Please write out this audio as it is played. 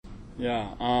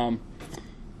Yeah.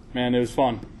 Man, it was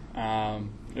fun.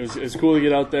 It was cool to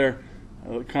get out there.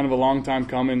 Kind of a long time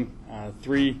coming.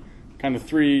 Three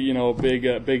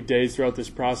big days throughout this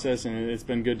process, and it's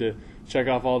been good to check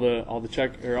off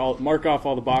mark off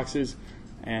all the boxes,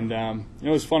 and it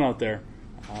was fun out there.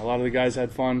 A lot of the guys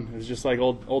had fun. It was just like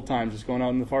old times, just going out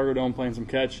in the Fargo Dome playing some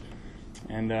catch,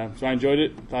 and so I enjoyed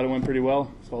it. Thought it went pretty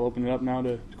well. So I'll open it up now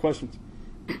to questions.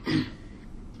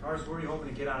 Carson, what were you hoping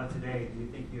to get out of today? Do you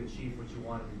think you achieved what you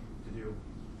wanted to do?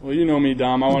 Well, you know me,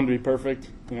 Dom. I wanted to be perfect.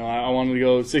 I wanted to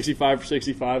go 65 for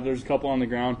 65. There's a couple on the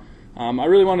ground. I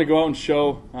really wanted to go out and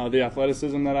show the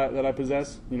athleticism that I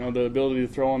possess. The ability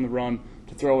to throw on the run,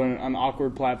 to throw in on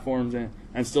awkward platforms,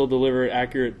 and still deliver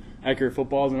accurate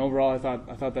footballs. And overall, I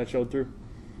thought that showed through.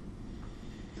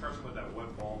 Carson, with that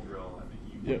one ball drill,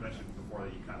 you mentioned before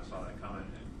that you kind of saw that coming.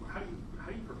 How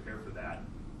do you prepare for that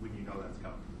when you know that's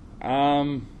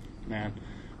coming? Man,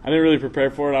 I didn't really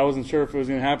prepare for it. I wasn't sure if it was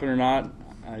going to happen or not.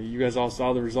 You guys all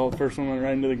saw the result. First one went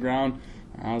right into the ground.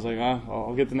 I was like,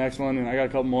 I'll get the next one, and I got a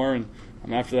couple more. And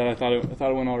after that, I thought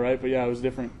it went all right. But yeah, it was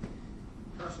different.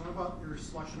 Carson, what about your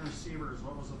selection of receivers?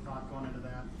 What was the thought going into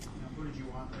that? Who did you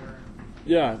want there?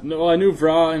 Yeah, no, I knew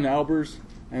Vra and Albers,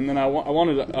 and then I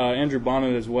wanted Andrew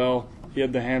Bonnet as well. He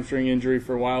had the hamstring injury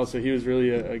for a while, so he was really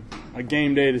a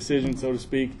game day decision, so to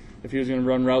speak, if he was going to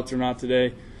run routes or not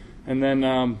today. And then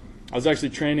I was actually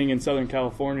training in Southern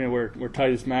California where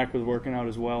Titus Mack was working out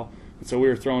as well. And so we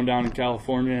were throwing down in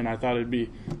California, and I thought it'd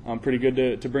be pretty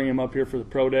good to bring him up here for the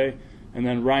pro day. And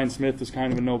then Ryan Smith was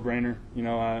kind of a no-brainer.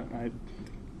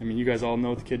 I mean, you guys all know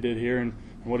what the kid did here and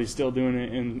what he's still doing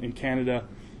in Canada.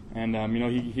 And,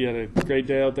 he had a great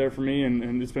day out there for me,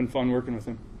 and it's been fun working with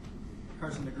him.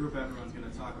 Carson, the group everyone's going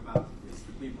to talk about is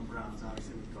the Cleveland Browns,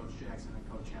 obviously with Coach Jackson and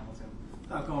Coach Hamilton.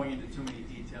 Without going into too many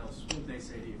details, what did they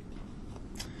say to you?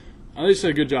 They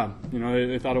said a good job.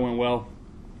 They thought it went well.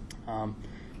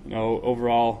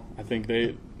 Overall, I think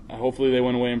hopefully they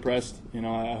went away impressed.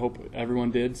 I hope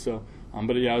everyone did. So,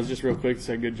 but yeah, I was just real quick to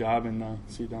say good job and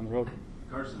see you down the road.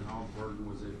 Carson, how important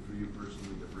was it for you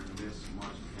personally to bring this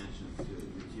much attention to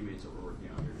your teammates that were working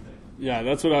out here today? Yeah,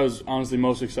 that's what I was honestly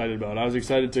most excited about. I was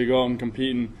excited to go out and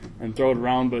compete and throw it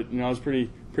around, but I was pretty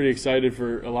excited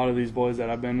for a lot of these boys that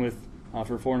I've been with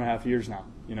for 4.5 years now.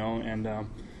 And a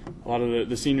lot of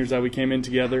the seniors that we came in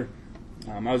together.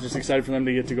 I was just excited for them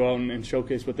to get to go out and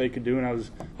showcase what they could do, and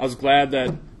I was glad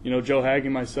that Joe Haeg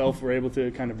and myself were able to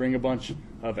kind of bring a bunch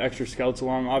of extra scouts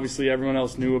along. Obviously, everyone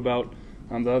else knew about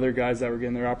the other guys that were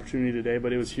getting their opportunity today,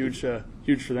 but it was huge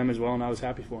for them as well, and I was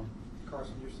happy for them.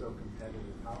 Carson, you're so competitive.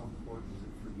 How important is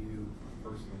it for you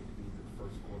personally to be the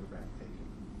first quarterback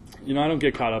taken? I don't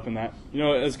get caught up in that.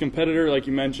 As a competitor, like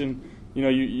you mentioned,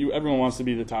 everyone wants to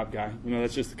be the top guy.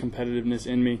 That's just the competitiveness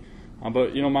in me.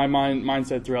 But my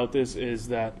mindset throughout this is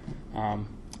that I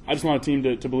just want a team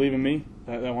to believe in me,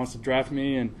 that wants to draft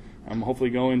me, and hopefully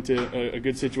go into a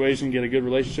good situation, get a good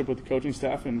relationship with the coaching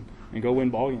staff, and go win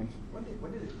ball games.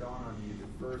 When did it dawn on you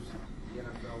that first the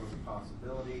NFL was a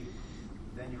possibility,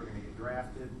 then you were going to get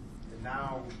drafted, and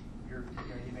now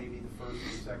you may be the first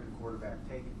or second quarterback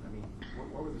taken? I mean,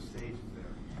 what were the stages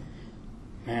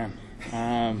there?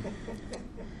 Man,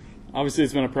 obviously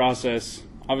it's been a process.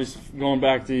 Obviously, going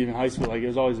back to even high school, it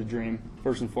was always a dream,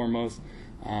 first and foremost.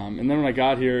 And then when I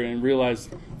got here and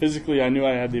realized physically I knew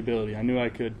I had the ability. I knew I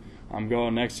could go out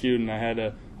and execute, and I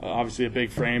had obviously a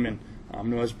big frame, and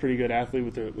knew I was a pretty good athlete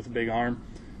with a big arm.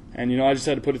 And, I just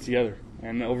had to put it together.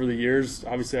 And over the years,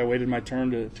 obviously I waited my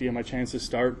turn to get my chance to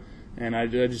start, and I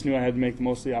just knew I had to make the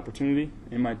most of the opportunity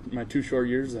in my 2 short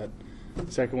years. That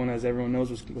second one, as everyone knows,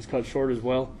 was cut short as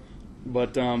well.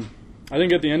 But I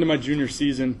think at the end of my junior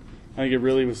season, I think it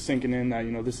really was sinking in that,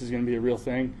 this is going to be a real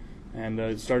thing.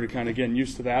 And started kind of getting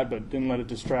used to that, but didn't let it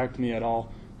distract me at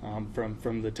all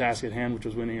from the task at hand, which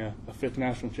was winning a 5th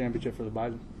national championship for the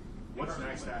Bison. What's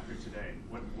next after today?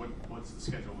 What's the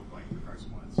schedule look like for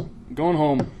Carson Wentz?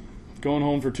 Going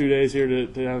home for 2 days here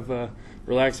to have a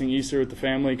relaxing Easter with the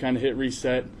family, kind of hit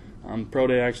reset. Pro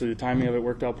day, actually, the timing of it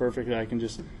worked out perfect. I can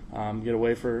just get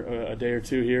away for a day or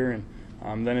two here,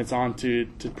 and then it's on to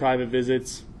private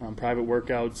visits, private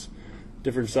workouts,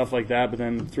 different stuff like that. But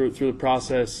then through the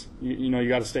process, you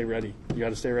got to stay ready. You got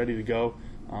to stay ready to go.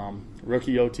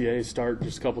 Rookie OTAs start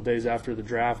just a couple days after the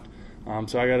draft.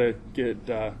 So I got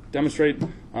to demonstrate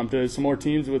to some more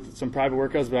teams with some private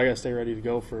workouts, but I got to stay ready to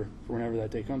go for whenever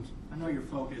that day comes. I know you're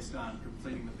focused on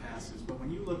completing the passes, but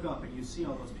when you look up and you see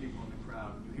all those people in the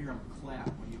crowd, you hear them clap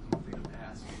when you complete a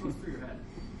pass. What goes through your head?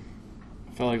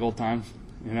 I felt like old times,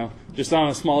 just on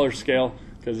a smaller scale,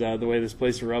 because the way this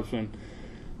place erupts when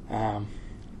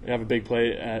have a big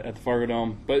play at the Fargo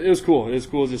Dome. But it was cool. It was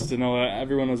cool just to know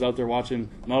everyone was out there watching,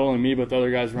 not only me but the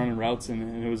other guys running routes,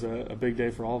 and it was a big day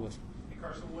for all of us. Hey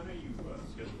Carson, when are you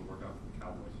scheduled to work out for the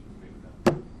Cowboys? You meet with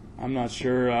them? I'm not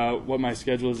sure what my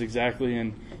schedule is exactly,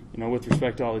 and with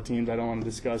respect to all the teams, I don't want to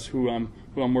discuss who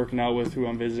I'm working out with, who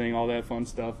I'm visiting, all that fun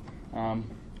stuff.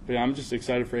 But yeah, I'm just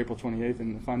excited for April 28th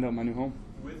and to find out my new home.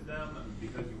 With them,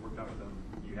 because you worked out with them,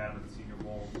 you had them at the Senior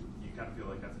Bowl, you kind of feel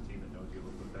like that's a team that knows you a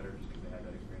little bit better just because they had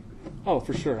that experience with you? Oh,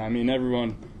 for sure.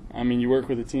 You work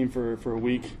with a team for a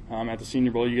week. At the Senior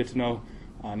Bowl, you get to know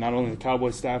not only the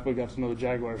Cowboys staff, but got to know the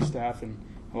Jaguars staff, and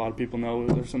a lot of people know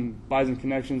there's some Bison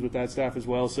connections with that staff as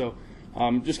well. So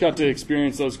just got to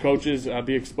experience those coaches,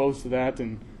 be exposed to that,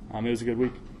 and it was a good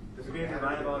week. Does it get your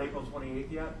mind about April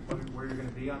 28th yet? Where you're going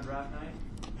to be on draft night?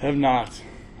 Have not.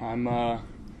 I'm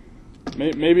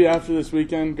maybe after this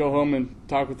weekend, go home and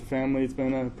talk with the family. It's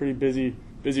been a pretty busy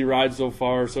ride so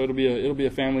far, so it'll be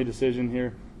a family decision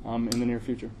here in the near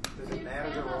future. Does it matter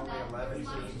there were only 11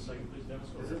 teams?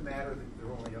 Does it matter that there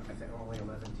were only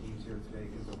 11 teams here today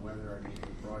because of weather? I mean,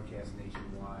 it's broadcast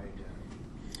nationwide.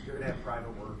 You're going to have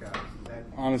private workouts.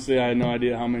 Honestly, I had no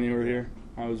idea how many were here.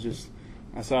 I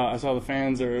saw the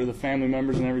fans or the family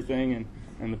members and everything,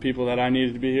 and the people that I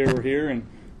needed to be here were here, and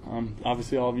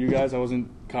obviously all of you guys. I wasn't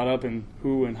caught up in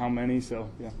who and how many, so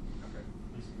yeah.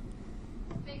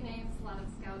 Big names, a lot of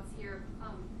scouts here.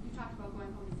 You talked about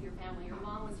going home to see your family. Your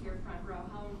mom was here front row.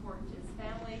 How important is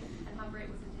family, and how great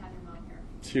was it to have your mom here?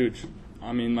 It's huge.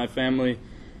 My family,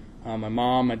 my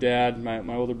mom, my dad,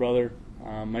 my older brother,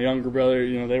 my younger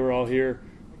brother, they were all here.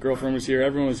 Girlfriend was here.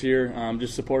 Everyone was here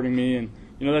just supporting me, and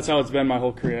that's how it's been my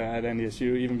whole career at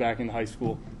NDSU, even back in high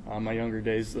school, my younger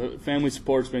days. Family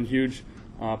support's been huge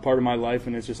part of my life,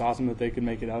 and it's just awesome that they could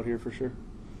make it out here for sure.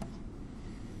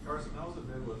 Carson, how's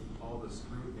it been with all the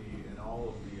scrutiny and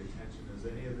all of the attention? Is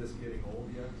any of this getting old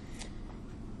yet?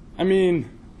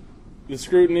 The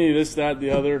scrutiny, this, that, the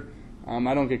other,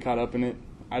 I don't get caught up in it.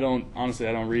 I don't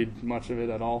read much of it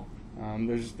at all.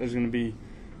 There's going to be,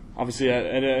 obviously at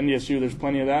NDSU there's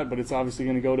plenty of that, but it's obviously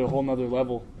going to go to a whole nother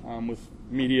level with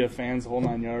media, fans, the whole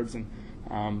 9 yards, and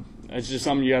it's just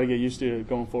something you got to get used to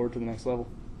going forward to the next level.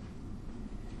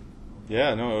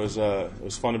 Yeah, no, it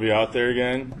was fun to be out there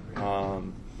again.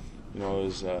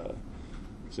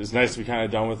 It's nice to be kind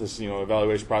of done with this,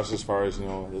 evaluation process as far as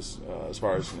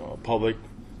a public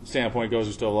standpoint goes.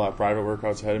 There's still a lot of private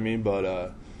workouts ahead of me, but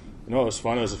it was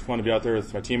fun. It was fun to be out there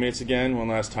with my teammates again one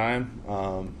last time,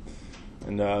 and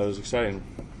it was exciting.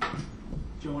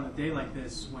 Joe, on a day like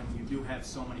this, when you do have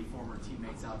so many former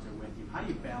teammates out there with you, how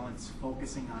do you balance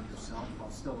focusing on yourself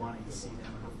while still wanting to see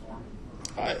them perform?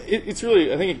 It's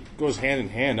really, I think it goes hand in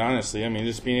hand, honestly.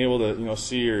 Just being able to,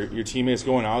 see your teammates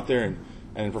going out there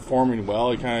and performing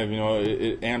well, it kind of,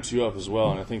 it amps you up as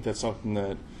well. And I think that's something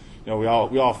that, we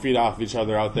all feed off of each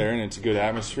other out there, and it's a good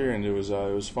atmosphere, and it was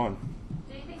fun.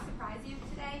 Did anything surprise you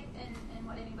today in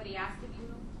what anybody asked of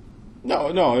you?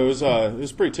 No, it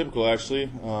was pretty typical actually.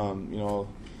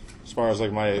 As far as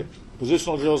like my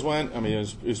positional drills went,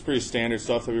 it was pretty standard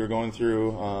stuff that we were going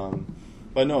through.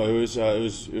 But no, it was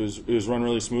run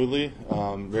really smoothly.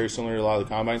 Very similar to a lot of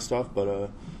the combine stuff, but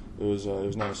it was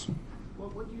nice.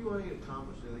 What do you want to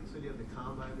accomplish? Like, so you have the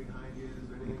combine behind you. Is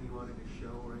there anything you wanted to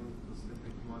show or anything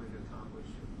specific you wanted to accomplish?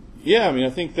 Yeah, I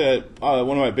think that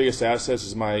one of my biggest assets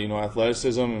is my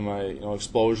athleticism and my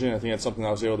explosion. I think that's something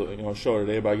I was able to show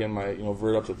today by getting my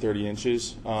vert up to 30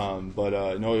 inches.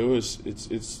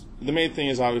 It's the main thing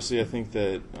is obviously I think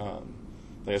that.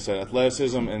 Like I said,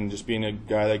 athleticism and just being a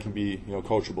guy that can be,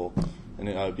 coachable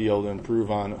and be able to improve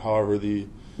on however the,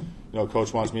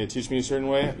 coach wants me to teach me a certain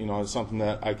way. It's something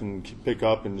that I can pick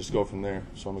up and just go from there.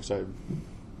 So I'm excited.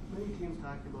 Many teams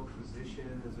talking about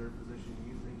position. Is there a position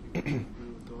you think you can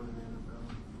improve going in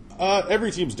the NFL?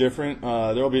 Every team's different.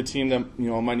 There will be a team that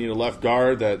might need a left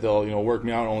guard that they'll work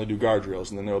me out and only do guard drills,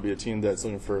 and then there will be a team that's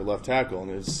looking for a left tackle, and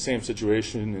it's the same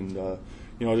situation. And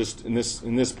just in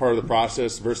this part of the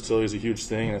process, versatility is a huge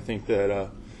thing, and I think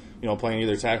that playing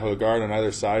either tackle or guard on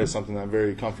either side is something that I'm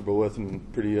very comfortable with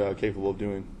and pretty capable of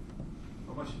doing.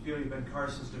 How much do you feel you've been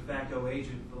Carson's de facto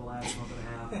agent for the last month and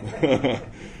a half?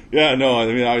 Yeah, no,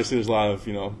 obviously there's a lot of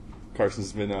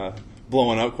Carson's been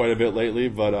blowing up quite a bit lately,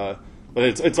 but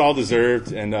it's all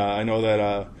deserved, and I know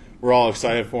that we're all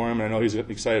excited for him, and I know he's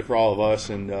excited for all of us,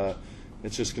 and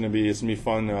it's gonna be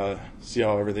fun to see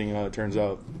how everything turns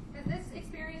out. Has this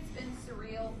experience been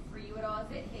surreal for you at all?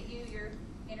 Has it hit you? You're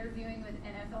interviewing with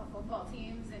NFL football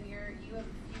teams, and you have a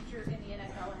future in the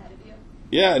NFL ahead of you.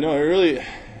 Yeah, no, it really.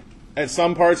 At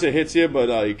some parts it hits you, but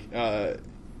I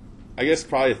guess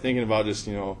probably thinking about just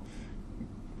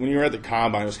when you were at the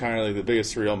combine, it was kind of like the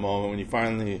biggest surreal moment when you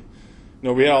finally,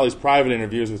 we had all these private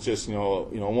interviews with just,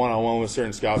 one-on-one with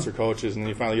certain scouts or coaches, and then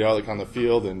you finally get out like on the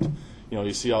field, and,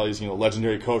 you see all these,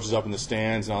 legendary coaches up in the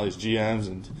stands and all these GMs,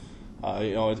 and,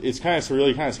 it's kind of surreal.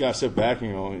 You kind of got to sit back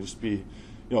and, just be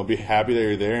happy that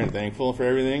you're there and thankful for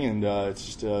everything, and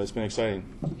it's been exciting.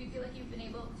 Do you feel like you've been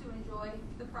able to enjoy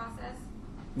the process?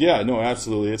 Yeah, no,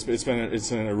 absolutely. It's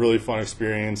been a really fun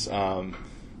experience. I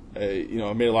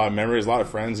made a lot of memories, a lot of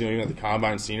friends. Even at the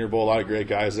Combine Senior Bowl, a lot of great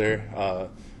guys there,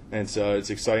 and it's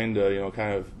exciting to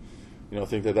kind of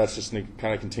think that that's just going to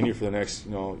kind of continue for the next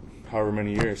however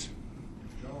many years.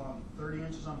 Joe, 30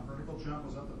 inches on the vertical jump,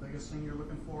 was that the biggest thing you're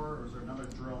looking for, or is there another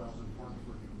drill that was important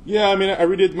for you? Yeah, I mean, I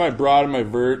redid my broad and my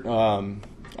vert.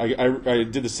 I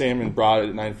did the same in broad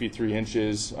at 9 feet 3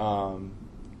 inches.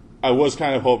 I was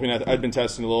kind of hoping I'd been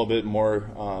testing a little bit more.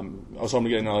 I was hoping to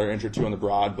get another inch or two on the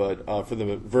broad, but for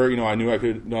the vert, I knew I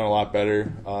could have done a lot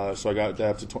better. So I got that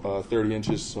up to 30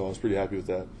 inches, so I was pretty happy with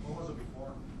that. What was it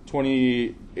before?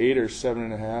 28 or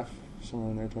 7.5, somewhere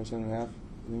in there, 27.5, I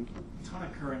think. A ton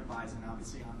of current buys, and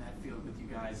obviously on that field with you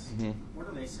guys. Mm-hmm.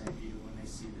 What do they say to you when they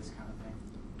see this kind of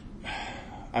thing?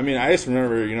 I mean, I just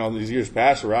remember, these years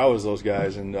past where I was those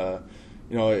guys, and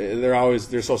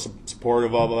they're so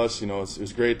supportive of us. It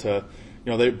was great to,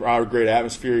 they brought a great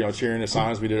atmosphere. Cheering us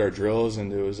on as we did our drills,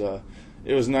 and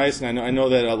it was nice. And I know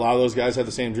that a lot of those guys have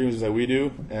the same dreams that we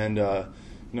do. And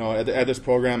at this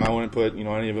program, I wouldn't put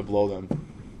any of it below them.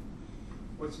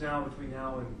 What's now between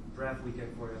now and draft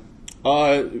weekend for you?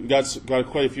 We got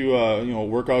quite a few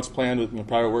workouts planned with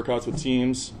private workouts with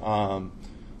teams.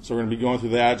 So we're going to be going through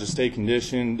that. Just stay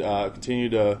conditioned, continue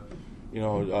to.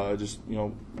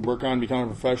 Work on becoming a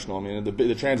professional. I mean,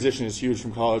 the transition is huge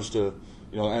from college to,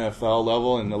 NFL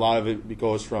level, and a lot of it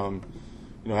goes from,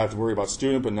 have to worry about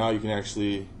student, but now you can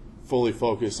actually fully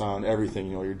focus on everything.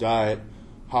 Your diet,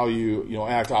 how you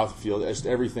act off the field, just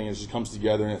everything. It just comes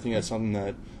together, and I think that's something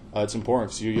that it's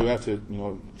important. So you have to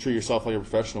treat yourself like a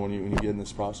professional when you get in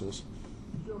this process.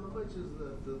 Joe, how much is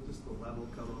just the level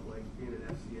come up, like being an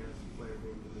FCS player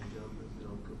making the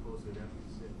jump, opposed to an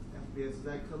FBS? Does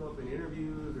that come up in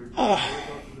interviews or?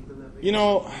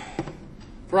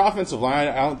 For offensive line,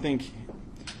 I don't think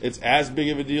it's as big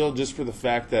of a deal, just for the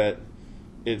fact that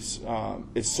it's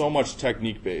so much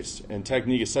technique based, and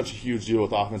technique is such a huge deal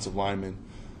with offensive linemen.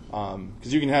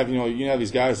 Because you can have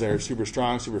these guys that are super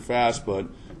strong, super fast, but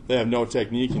they have no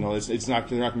technique. They're not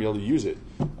going to be able to use it.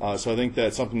 So I think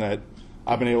that's something that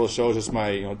I've been able to show, just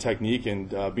my technique and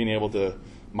being able to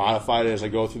modify it as I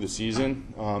go through the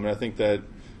season. And I think that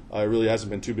it really hasn't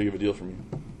been too big of a deal for me.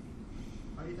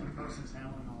 How do you think Carson's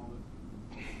handling all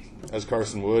of it? As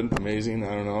Carson would, amazing.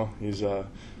 I don't know. He's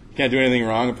can't do anything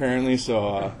wrong apparently.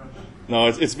 So no,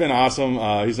 it's been awesome.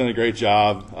 He's done a great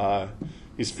job.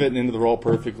 He's fitting into the role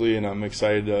perfectly, and I'm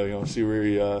excited to see where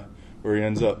he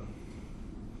ends up.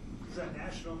 Is that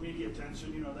national media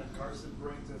attention that Carson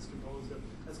brings as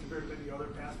compared to any other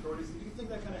past priorities? Do you think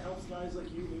that kind of helps guys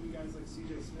like you, maybe guys like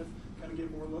C.J. Smith, kind of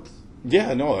get more looks?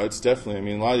 Yeah, no, it's definitely. I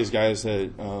mean, a lot of these guys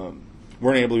that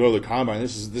weren't able to go to the combine,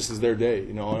 this is their day,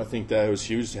 and I think that it was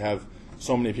huge to have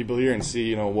so many people here and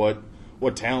see,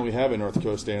 what talent we have in North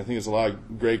Dakota State. I think there's a lot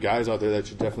of great guys out there that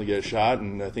should definitely get a shot,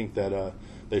 and I think that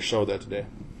they showed that today.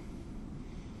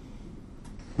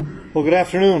 Well, good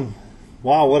afternoon.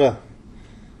 Wow,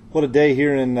 what a day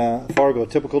here in Fargo. A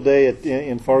typical day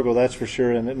in Fargo, that's for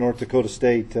sure, and at North Dakota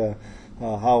State.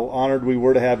 How honored we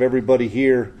were to have everybody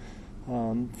here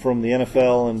from the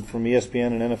NFL and from ESPN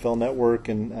and NFL Network,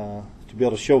 and to be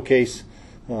able to showcase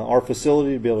our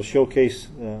facility, to be able to showcase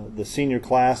the senior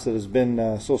class that has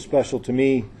been so special to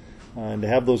me, and to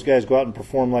have those guys go out and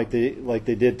perform like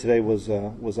they did today was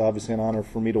obviously an honor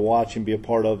for me to watch and be a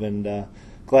part of, and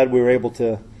glad we were able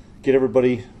to get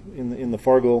everybody in the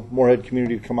Fargo Moorhead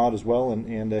community to come out as well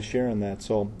and share in that.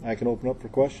 So I can open up for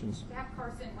questions. To have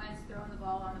Carson Wentz throwing the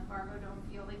ball on the Fargo Dome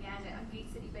field again on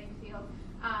Gate City Bank Field,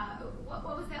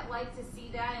 what was that like to see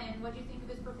that, and what do you think of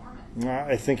his performance?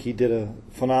 I think he did a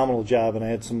phenomenal job, and I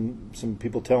had some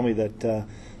people tell me that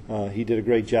he did a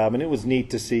great job, and it was neat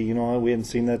to see. We hadn't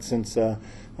seen that since the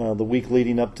week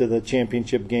leading up to the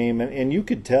championship game, and you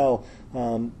could tell.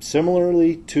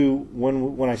 Similarly to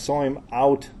when I saw him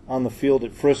out on the field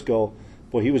at Frisco,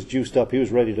 boy, he was juiced up. He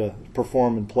was ready to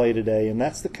perform and play today, and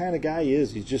that's the kind of guy he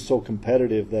is. He's just so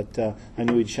competitive that I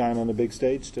knew he'd shine on the big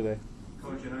stage today.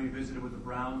 Coach, I know you visited with the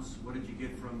Browns. What did you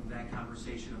get from that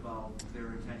conversation about their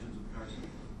intentions with Carson?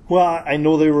 Well, I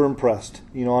know they were impressed,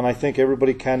 and I think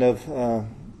everybody kind of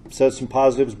says some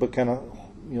positives, but kind of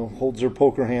holds their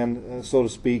poker hand, so to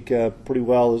speak, pretty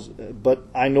well. But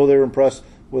I know they were impressed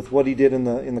with what he did in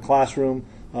the classroom,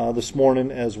 this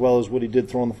morning, as well as what he did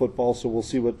throwing the football. So we'll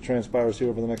see what transpires here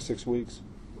over the next 6 weeks.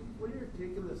 When you're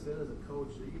taking this in as a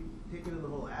coach, are you taking in the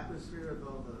whole atmosphere of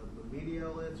all the media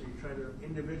outlets? Are you trying to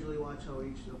individually watch how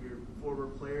each of your former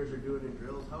players are doing in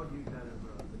drills? How do you kind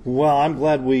of Well, I'm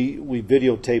glad we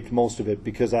videotaped most of it,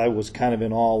 because I was kind of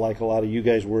in awe, like a lot of you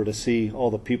guys were, to see all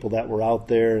the people that were out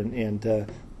there, and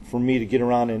for me to get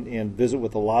around and visit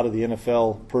with a lot of the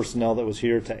NFL personnel that was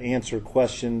here to answer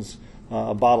questions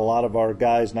about a lot of our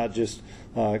guys, not just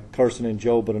Carson and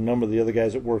Joe, but a number of the other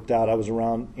guys that worked out. I was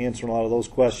around answering a lot of those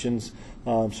questions.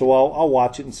 So I'll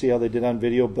watch it and see how they did on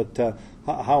video, but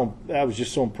how I was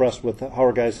just so impressed with how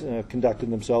our guys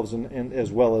conducted themselves, and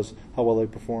as well as how well they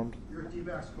performed. You're a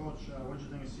D-backs coach. What did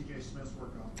you think of C.J. Smith's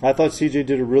workout? I thought C.J.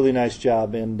 did a really nice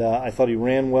job, and I thought he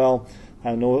ran well.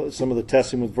 I know some of the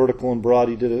testing with vertical and broad,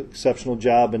 he did an exceptional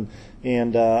job, and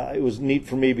it was neat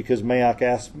for me because Mayock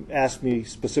asked me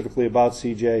specifically about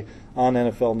C.J. on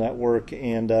NFL Network,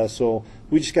 and so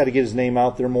we just got to get his name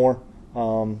out there more.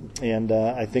 And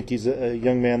I think he's a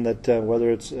young man that, whether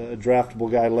it's a draftable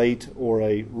guy late or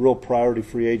a real priority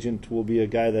free agent, will be a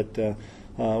guy that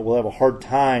will have a hard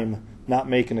time not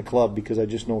making a club, because I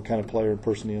just know what kind of player and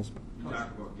person he is. You talk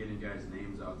about getting guys'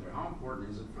 names out there. How important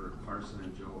is it for Carson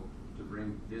and Joe to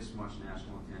bring this much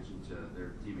national attention to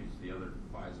their teammates, the other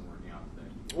guys that are working out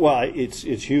today? Well, it's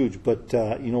huge, but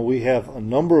we have a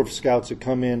number of scouts that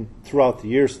come in throughout the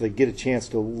year, so they get a chance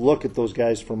to look at those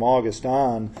guys from August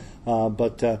on.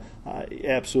 But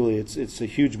absolutely, it's a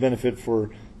huge benefit for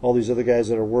all these other guys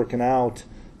that are working out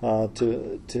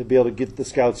to be able to get the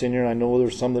scouts in here. And I know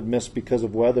there's some that missed because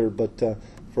of weather, but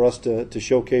for us to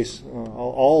showcase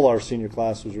all our senior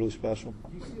class was really special.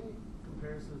 Do you see any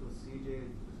comparisons with C.J.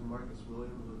 to Marcus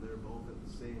Williams, when they're both at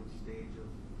the same stage of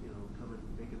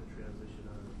making the transition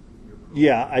out of your program?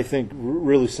 Yeah, I think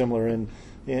really similar,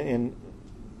 and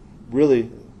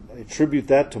really I attribute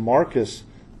that to Marcus,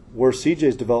 where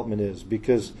CJ's development is,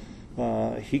 because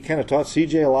he kind of taught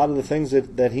CJ a lot of the things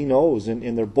that he knows,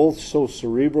 and they're both so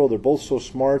cerebral, they're both so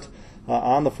smart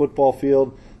on the football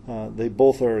field. They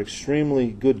both are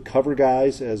extremely good cover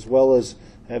guys, as well as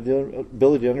have the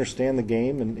ability to understand the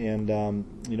game, and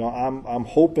I'm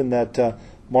hoping that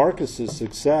Marcus's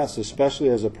success, especially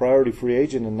as a priority free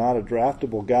agent and not a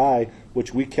draftable guy,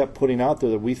 which we kept putting out there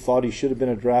that we thought he should have been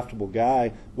a draftable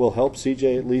guy, will help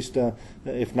CJ at least,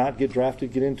 if not get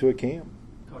drafted, get into a camp.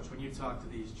 Coach, when you talk to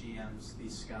these GMs,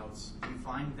 these scouts, do you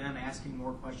find them asking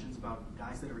more questions about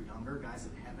guys that are younger, guys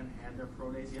that haven't had their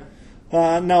pro days yet?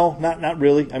 No, not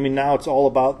really. I mean, now it's all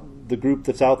about the group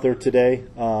that's out there today,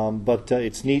 but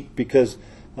it's neat because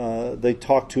they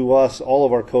talk to us, all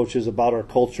of our coaches, about our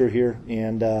culture here,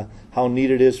 and how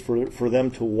neat it is for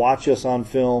them to watch us on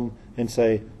film and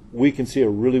say, we can see a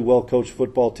really well-coached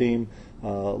football team.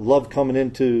 Love coming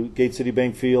into Gate City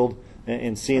Bank Field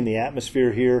and seeing the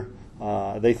atmosphere here.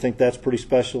 They think that's pretty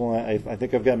special. I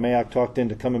think I've got Mayock talked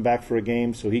into coming back for a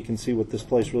game so he can see what this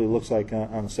place really looks like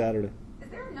on a Saturday. Is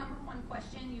there a number one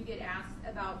question you get asked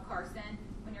about Carson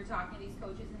when you're talking to these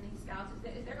coaches and these scouts?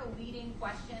 Is there a leading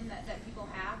question that people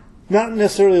have? Not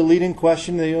necessarily a leading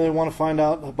question. They really want to find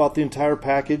out about the entire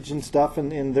package and stuff,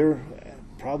 and they're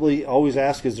probably always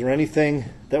ask, is there anything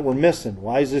that we're missing?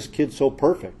 Why is this kid so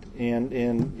perfect? And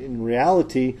in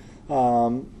reality,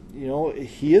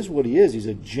 he is what he is. He's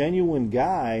a genuine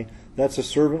guy that's a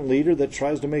servant leader that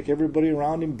tries to make everybody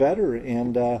around him better.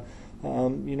 And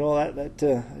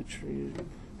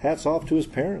hats off to his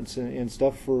parents and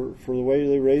stuff for the way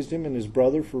they raised him, and his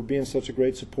brother for being such a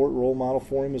great support role model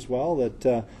for him as well. That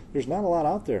there's not a lot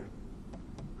out there.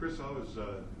 Chris, how is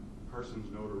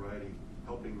Carson's notoriety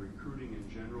helping recruiting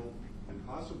in general, and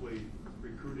possibly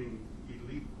recruiting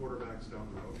elite quarterbacks down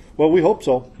the road? Well, we hope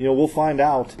so. We'll find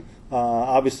out.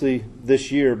 Obviously,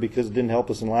 this year, because it didn't help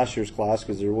us in last year's class,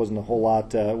 because there wasn't a whole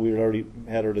lot. We had already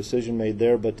had our decision made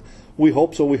there, but we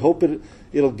hope so. We hope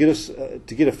it'll get us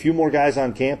to get a few more guys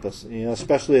on campus,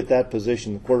 especially at that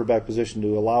position, the quarterback position,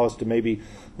 to allow us to maybe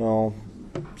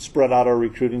spread out our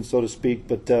recruiting, so to speak,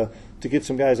 but to get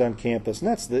some guys on campus. And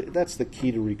that's the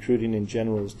key to recruiting in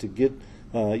general, is to get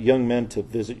young men to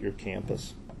visit your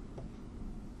campus.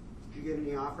 Did you get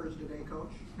any offers today,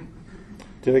 Coach?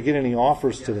 Did I get any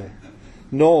offers today?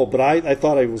 No, but I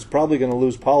thought I was probably going to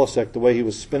lose Polisek the way he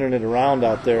was spinning it around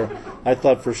out there. I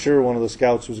thought for sure one of the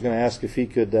scouts was going to ask if he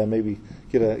could maybe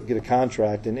get a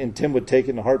contract, and Tim would take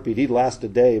it in a heartbeat. He'd last a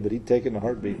day, but he'd take it in a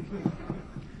heartbeat.